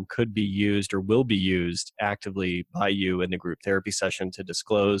form could be used or will be used actively by you in the group therapy session to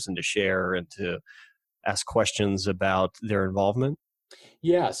disclose and to share and to ask questions about their involvement?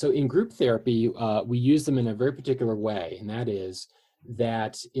 Yeah, so in group therapy, we use them in a very particular way, and that is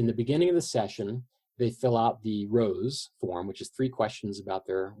that in the beginning of the session, they fill out the ROSE form, which is 3 questions about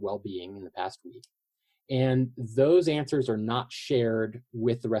their well-being in the past week. And those answers are not shared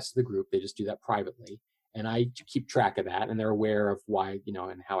with the rest of the group. They just do that privately. And I keep track of that, and they're aware of why,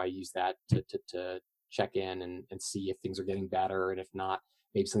 and how I use that to check in and see if things are getting better, and if not,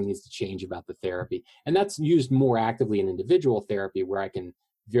 maybe something needs to change about the therapy. And that's used more actively in individual therapy, where I can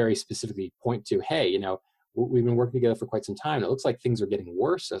very specifically point to, hey, we've been working together for quite some time. It looks like things are getting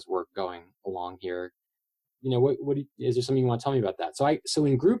worse as we're going along here. Is there something you want to tell me about that? So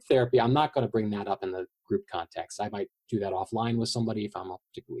in group therapy, I'm not going to bring that up in the group context. I might do that offline with somebody if I'm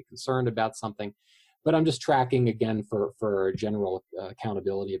particularly concerned about something, but I'm just tracking again for general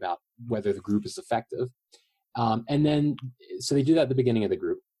accountability about whether the group is effective. And then, so they do that at the beginning of the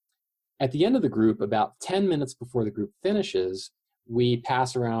group. At the end of the group, about 10 minutes before the group finishes, we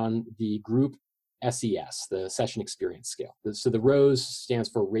pass around the group SES, the Session Experience Scale. So the ROSE stands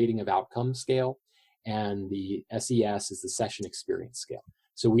for Rating of Outcome Scale, and the SES is the Session Experience Scale.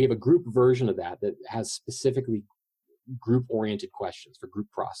 So we have a group version of that has specifically group-oriented questions for group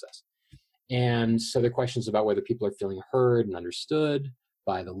process. And so they're questions about whether people are feeling heard and understood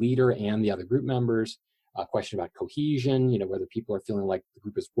by the leader and the other group members. A question about cohesion, whether people are feeling like the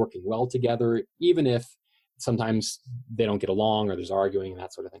group is working well together, even if sometimes they don't get along or there's arguing and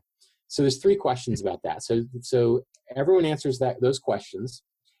that sort of thing. So there's 3 questions about that. So everyone answers those questions,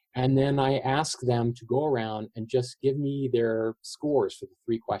 and then I ask them to go around and just give me their scores for the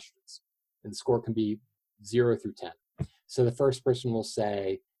 3 questions. And the score can be 0 through 10. So the first person will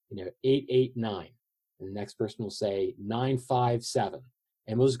say, 8, 8, 9. And the next person will say 9, 5, 7.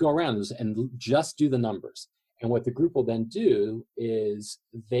 And we'll just go around and just do the numbers. And what the group will then do is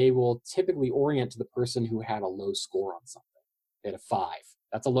they will typically orient to the person who had a low score on something. They had a 5.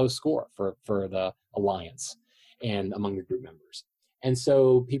 That's a low score for the alliance and among the group members. And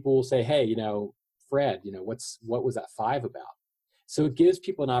so people will say, hey, Fred, what was that 5 about? So it gives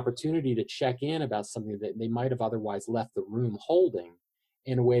people an opportunity to check in about something that they might have otherwise left the room holding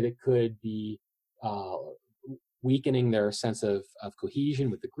in a way that could be weakening their sense of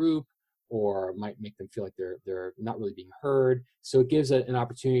cohesion with the group, or might make them feel like they're not really being heard. So it gives an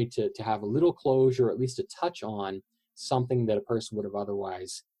opportunity to have a little closure, or at least to touch on something that a person would have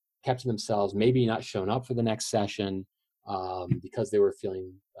otherwise kept to themselves, maybe not shown up for the next session because they were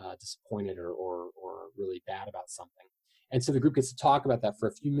feeling disappointed or really bad about something. And so the group gets to talk about that for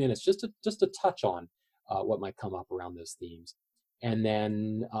a few minutes, just to touch on what might come up around those themes. And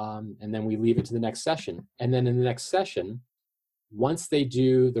then we leave it to the next session. And then in the next session, once they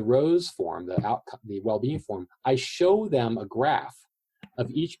do the rose form, the well-being form, I show them a graph of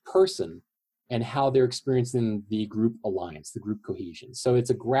each person and how they're experiencing the group alliance, the group cohesion. So it's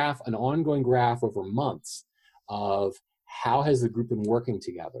a graph, an ongoing graph over months of how has the group been working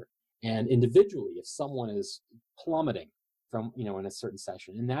together. And individually, if someone is plummeting from, in a certain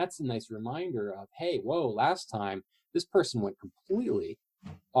session, and that's a nice reminder of, hey, whoa, last time this person went completely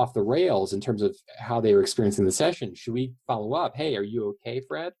off the rails in terms of how they were experiencing the session. Should we follow up? Hey, are you okay,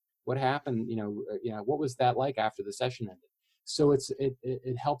 Fred? What happened? What was that like after the session ended? So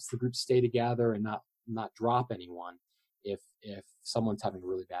it helps the group stay together and not drop anyone if someone's having a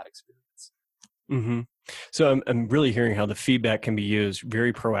really bad experience. Mm-hmm. So I'm really hearing how the feedback can be used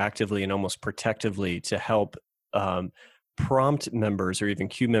very proactively and almost protectively to help prompt members or even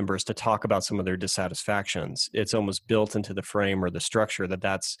cue members to talk about some of their dissatisfactions. It's almost built into the frame or the structure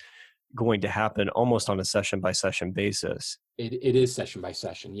that's going to happen almost on a session by session basis. It is session by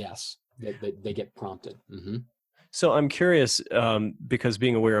session, yes. They get prompted. Mm-hmm. So I'm curious, because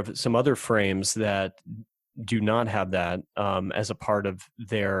being aware of some other frames that do not have that as a part of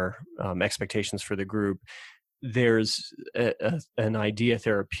their expectations for the group, there's an idea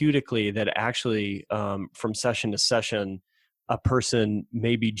therapeutically that actually from session to session, a person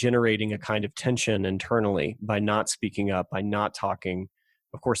may be generating a kind of tension internally by not speaking up, by not talking.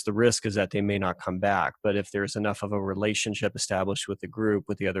 Of course, the risk is that they may not come back, but if there's enough of a relationship established with the group,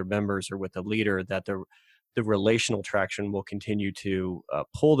 with the other members, or with the leader, that the relational traction will continue to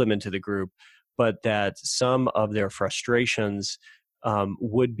pull them into the group, but that some of their frustrations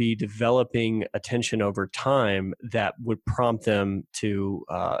would be developing a tension over time that would prompt them to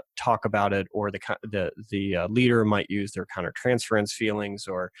talk about it, or the leader might use their countertransference feelings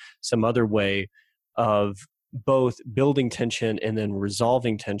or some other way of both building tension and then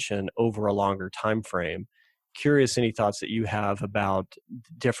resolving tension over a longer time frame. Curious, any thoughts that you have about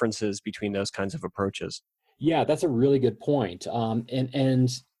differences between those kinds of approaches? Yeah, that's a really good point. And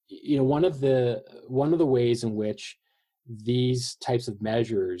one of the ways in which these types of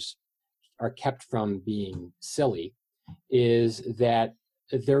measures are kept from being silly is that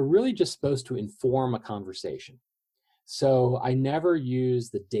they're really just supposed to inform a conversation. So I never use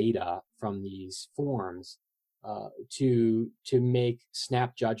the data from these forms to make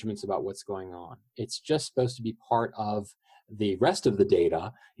snap judgments about what's going on. It's just supposed to be part of the rest of the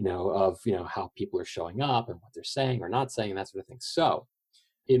data, of how people are showing up and what they're saying or not saying, and that sort of thing. So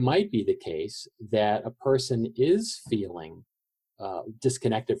it might be the case that a person is feeling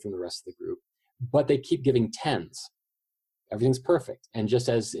disconnected from the rest of the group, but they keep giving tens. Everything's perfect. And just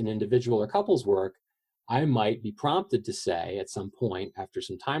as in individual or couples work, I might be prompted to say at some point after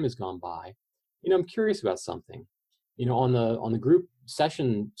some time has gone by, I'm curious about something. On the group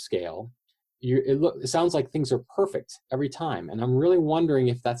session scale, it sounds like things are perfect every time, and I'm really wondering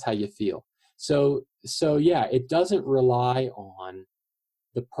if that's how you feel. So yeah, it doesn't rely on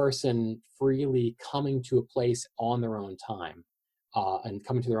the person freely coming to a place on their own time and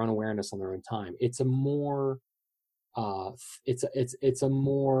coming to their own awareness on their own time. It's a more it's a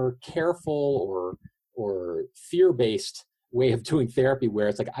more careful or fear-based way of doing therapy, where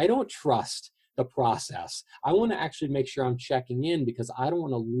it's like, I don't trust the process. I want to actually make sure I'm checking in because I don't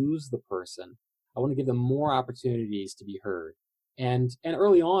want to lose the person. I want to give them more opportunities to be heard. And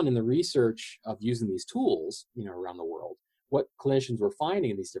early on in the research of using these tools, around the world, what clinicians were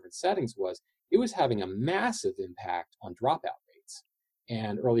finding in these different settings was it was having a massive impact on dropout rates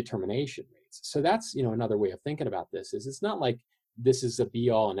and early termination rates. So that's, another way of thinking about this is it's not like this is a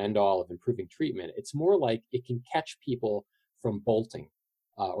be-all and end-all of improving treatment. It's more like it can catch people from bolting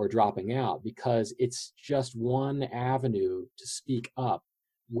or dropping out, because it's just one avenue to speak up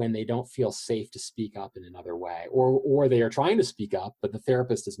when they don't feel safe to speak up in another way, or they are trying to speak up, but the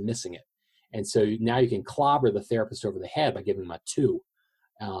therapist is missing it. And so now you can clobber the therapist over the head by giving them a 2,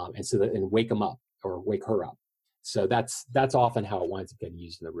 and wake them up or wake her up. So that's often how it winds up getting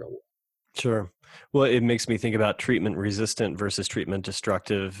used in the real world. Sure. Well, it makes me think about treatment resistant versus treatment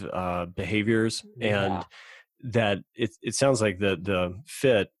destructive behaviors, and that it sounds like the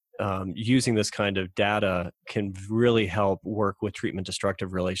fit using this kind of data can really help work with treatment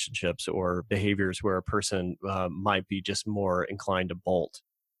destructive relationships or behaviors where a person might be just more inclined to bolt.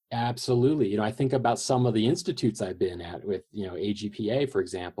 Absolutely. I think about some of the institutes I've been at with, AGPA, for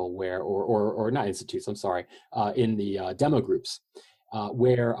example, where, or not institutes, I'm sorry, in the demo groups,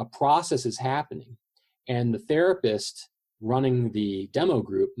 where a process is happening and the therapist running the demo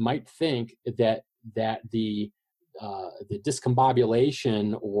group might think that the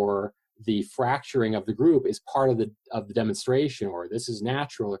discombobulation or the fracturing of the group is part of the demonstration, or this is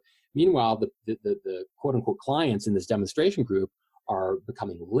natural. Meanwhile, the quote unquote clients in this demonstration group are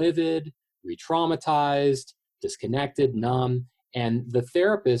becoming livid, re-traumatized, disconnected, numb. And the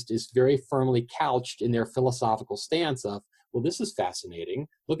therapist is very firmly couched in their philosophical stance of, well, this is fascinating.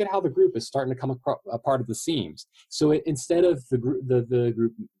 Look at how the group is starting to come apart at the seams. So instead of the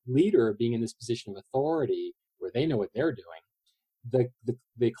group leader being in this position of authority where they know what they're doing,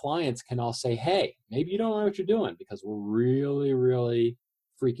 the clients can all say, hey, maybe you don't know what you're doing because we're really, really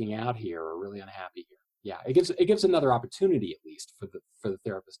freaking out here or really unhappy here. Yeah, it gives another opportunity, at least, for the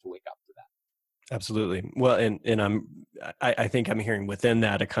therapist to wake up to that. Absolutely. Well, and I think I'm hearing within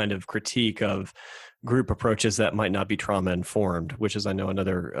that a kind of critique of group approaches that might not be trauma informed, which is, I know,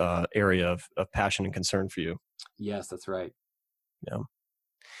 another area of passion and concern for you. Yes, that's right. Yeah.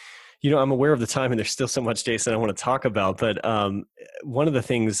 I'm aware of the time and there's still so much, Jason, I want to talk about, but one of the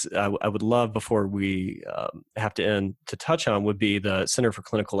things I would love before we have to end to touch on would be the Center for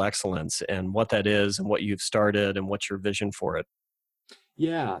Clinical Excellence and what that is and what you've started and what's your vision for it.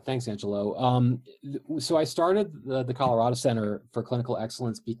 Yeah, thanks, Angelo. So I started the Colorado Center for Clinical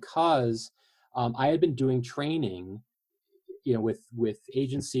Excellence because I had been doing training, with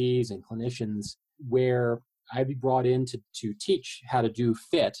agencies and clinicians where I'd be brought in to teach how to do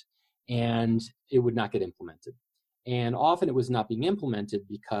fit, and it would not get implemented. And often it was not being implemented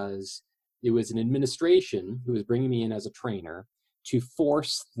because it was an administration who was bringing me in as a trainer to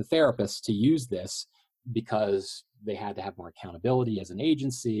force the therapist to use this because they had to have more accountability as an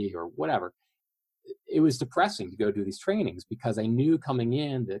agency or whatever. It was depressing to go do these trainings because I knew coming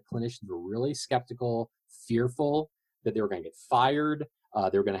in that clinicians were really skeptical, fearful that they were going to get fired.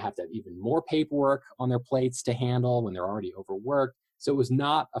 They were going to have even more paperwork on their plates to handle when they're already overworked. So it was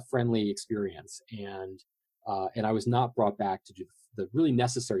not a friendly experience. And I was not brought back to do the really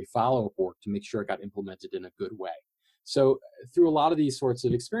necessary follow-up work to make sure it got implemented in a good way. So through a lot of these sorts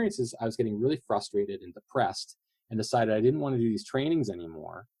of experiences, I was getting really frustrated and depressed and decided I didn't want to do these trainings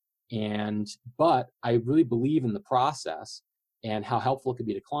anymore. But I really believe in the process and how helpful it could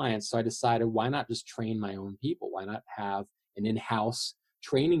be to clients. So I decided, why not just train my own people? Why not have an in-house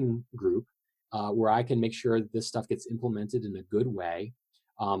training group where I can make sure that this stuff gets implemented in a good way?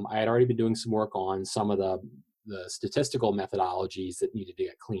 I had already been doing some work on some of the statistical methodologies that needed to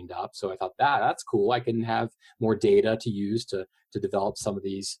get cleaned up. So I thought that's cool. I can have more data to use to develop some of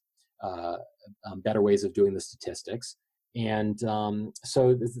these better ways of doing the statistics. And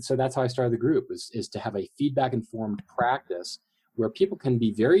so that's how I started the group, is to have a feedback informed practice where people can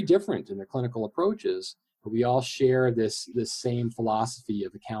be very different in their clinical approaches, but we all share this same philosophy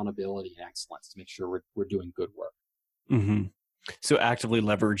of accountability and excellence to make sure we're doing good work. Mm-hmm. So actively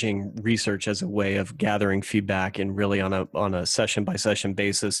leveraging research as a way of gathering feedback and really on a session by session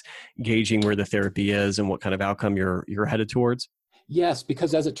basis, gauging where the therapy is and what kind of outcome you're headed towards. Yes,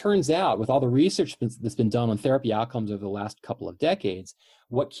 because as it turns out, with all the research that's been done on therapy outcomes over the last couple of decades,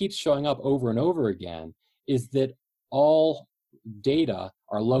 what keeps showing up over and over again is that all data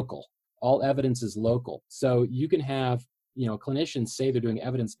are local. All evidence is local. So you can have, clinicians say they're doing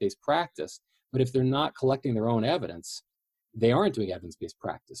evidence-based practice, but if they're not collecting their own evidence, they aren't doing evidence-based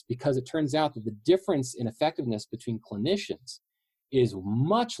practice, because it turns out that the difference in effectiveness between clinicians is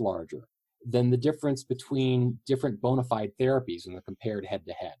much larger than the difference between different bona fide therapies when they're compared head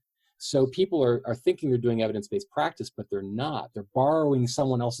to head. So people are thinking they're doing evidence-based practice, but they're not. They're borrowing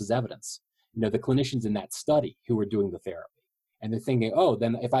someone else's evidence, the clinicians in that study who are doing the therapy. And they're thinking, oh,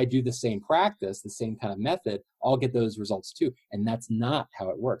 then if I do the same practice, the same kind of method, I'll get those results too. And that's not how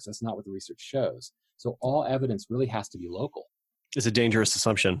it works. That's not what the research shows. So all evidence really has to be local. It's a dangerous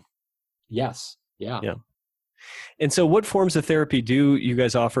assumption. Yes. Yeah. Yeah. And so what forms of therapy do you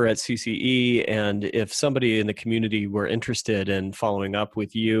guys offer at CCE? And if somebody in the community were interested in following up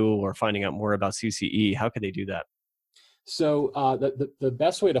with you or finding out more about CCE, how could they do that? So the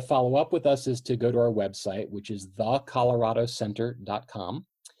best way to follow up with us is to go to our website, which is thecoloradocenter.com.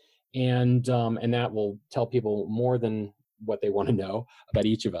 And that will tell people more than what they want to know about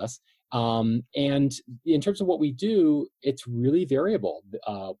each of us. And in terms of what we do, it's really variable.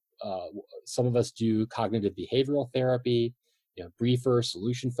 Some of us do cognitive behavioral therapy, briefer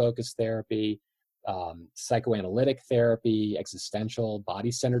solution-focused therapy, psychoanalytic therapy, existential,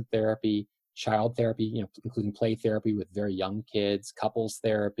 body-centered therapy, child therapy, including play therapy with very young kids, couples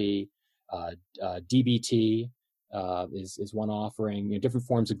therapy, DBT, is one offering, different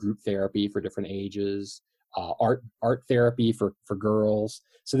forms of group therapy for different ages, art therapy for girls.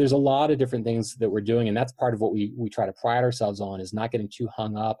 So there's a lot of different things that we're doing, and that's part of what we try to pride ourselves on, is not getting too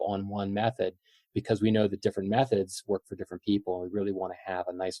hung up on one method, because we know that different methods work for different people, and we really want to have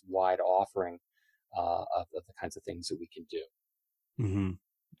a nice wide offering of the kinds of things that we can do. Mm-hmm.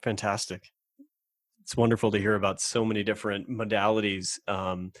 Fantastic. It's wonderful to hear about so many different modalities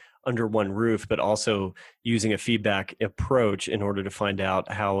under one roof, but also using a feedback approach in order to find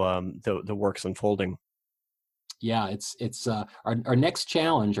out how the work's unfolding. Yeah, it's our next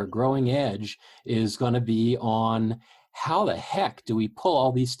challenge, our growing edge, is going to be on how the heck do we pull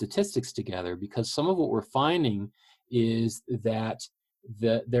all these statistics together? Because some of what we're finding is that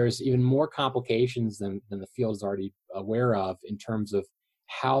there's even more complications than the field is already aware of in terms of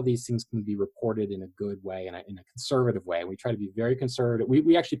how these things can be reported in a good way and in a conservative way. And we try to be very conservative.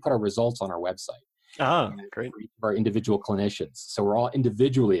 We actually put our results on our website Ah, and great. for each of our individual clinicians, so we're all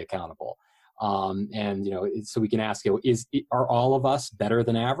individually accountable. And so we can ask, are all of us better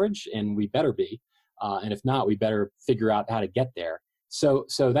than average? And we better be. And if not, we better figure out how to get there. So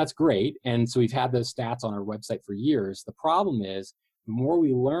that's great. And so we've had those stats on our website for years. The problem is, the more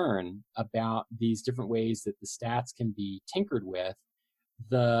we learn about these different ways that the stats can be tinkered with,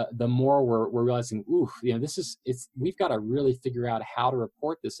 the more we're realizing, we've got to really figure out how to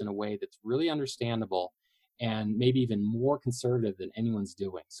report this in a way that's really understandable and maybe even more conservative than anyone's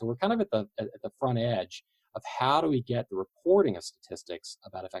doing. So we're kind of at the front edge of how do we get the reporting of statistics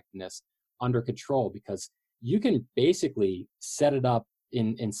about effectiveness under control, because you can basically set it up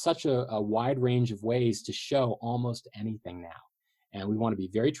in such a wide range of ways to show almost anything now. And we want to be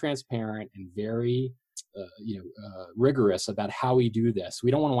very transparent and very rigorous about how we do this. We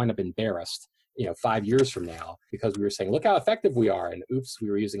don't want to wind up embarrassed, 5 years from now, because we were saying, look how effective we are. And oops, we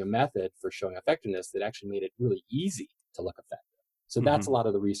were using a method for showing effectiveness that actually made it really easy to look effective. So that's a lot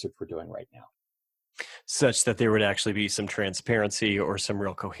of the research we're doing right now. Such that there would actually be some transparency or some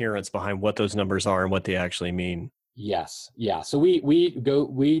real coherence behind what those numbers are and what they actually mean. Yes. Yeah. So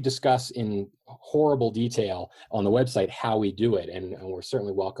we discuss in horrible detail on the website how we do it. And we're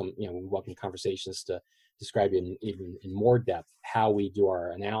certainly welcome, we welcome conversations to describe even in more depth how we do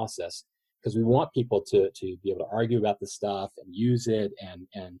our analysis, because we want people to be able to argue about this stuff and use it and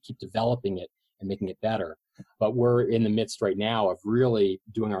keep developing it and making it better. But we're in the midst right now of really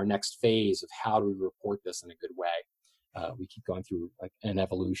doing our next phase of how do we report this in a good way. We keep going through like an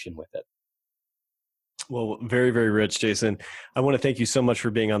evolution with it. Well, very, very rich, Jason. I want to thank you so much for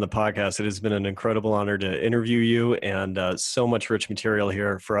being on the podcast. It has been an incredible honor to interview you, and so much rich material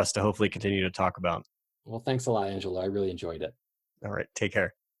here for us to hopefully continue to talk about. Well, thanks a lot, Angelo. I really enjoyed it. All right. Take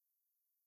care.